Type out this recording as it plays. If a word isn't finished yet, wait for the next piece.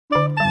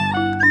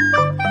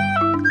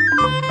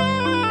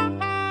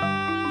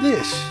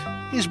This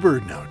is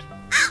BirdNote.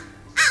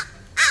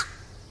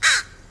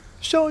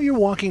 So you're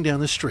walking down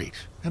the street,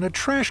 and a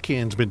trash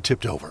can's been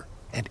tipped over,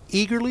 and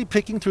eagerly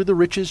picking through the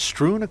riches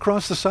strewn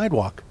across the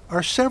sidewalk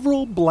are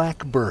several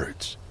black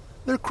birds.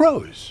 They're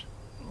crows.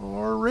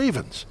 Or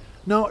ravens.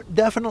 No,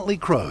 definitely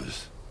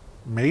crows.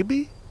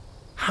 Maybe?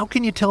 How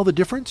can you tell the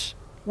difference?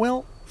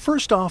 Well,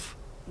 first off,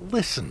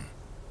 listen.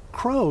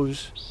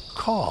 Crows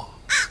caw,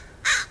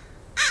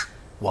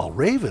 while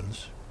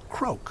ravens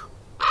croak.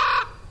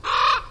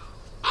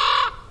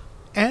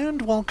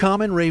 And while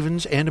common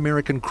ravens and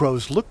American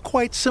crows look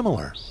quite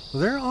similar,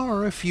 there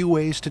are a few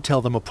ways to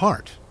tell them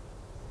apart.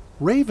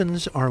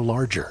 Ravens are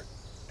larger,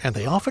 and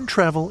they often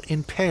travel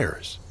in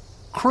pairs.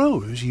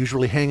 Crows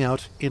usually hang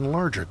out in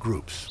larger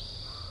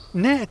groups.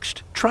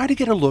 Next, try to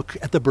get a look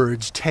at the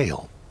bird's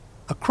tail.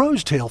 A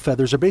crow's tail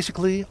feathers are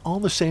basically all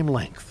the same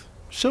length,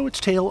 so its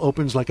tail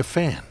opens like a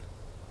fan.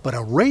 But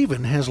a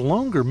raven has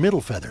longer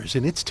middle feathers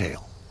in its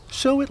tail,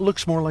 so it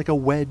looks more like a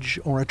wedge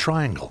or a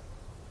triangle.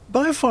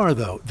 By far,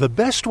 though, the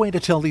best way to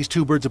tell these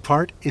two birds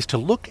apart is to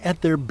look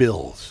at their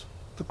bills.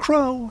 The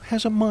crow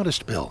has a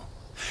modest bill,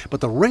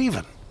 but the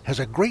raven has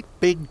a great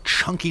big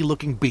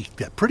chunky-looking beak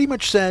that pretty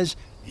much says,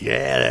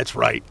 "Yeah, that's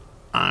right,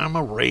 I'm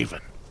a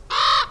raven."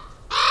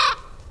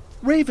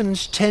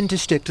 Ravens tend to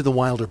stick to the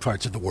wilder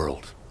parts of the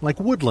world, like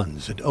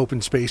woodlands and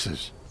open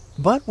spaces.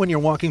 But when you're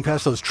walking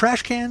past those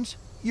trash cans,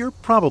 you're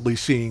probably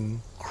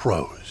seeing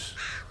crows.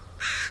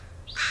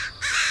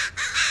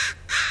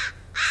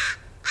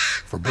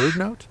 For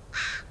BirdNote,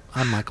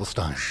 I'm Michael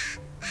Stein.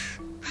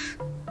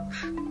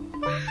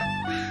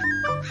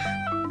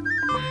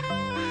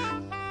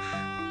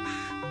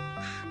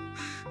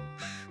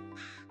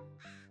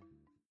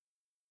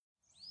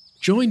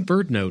 Join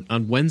BirdNote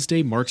on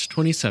Wednesday, March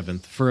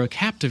 27th for a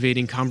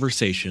captivating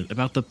conversation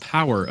about the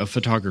power of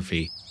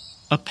photography.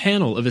 A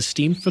panel of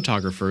esteemed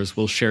photographers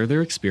will share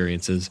their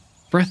experiences,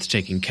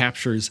 breathtaking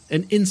captures,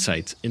 and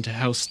insights into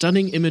how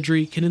stunning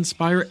imagery can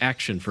inspire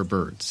action for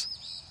birds.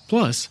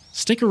 Plus,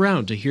 stick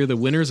around to hear the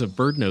winners of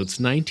BirdNote's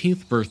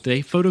 19th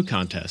birthday photo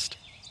contest.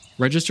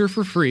 Register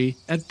for free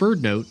at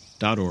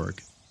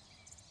birdnote.org.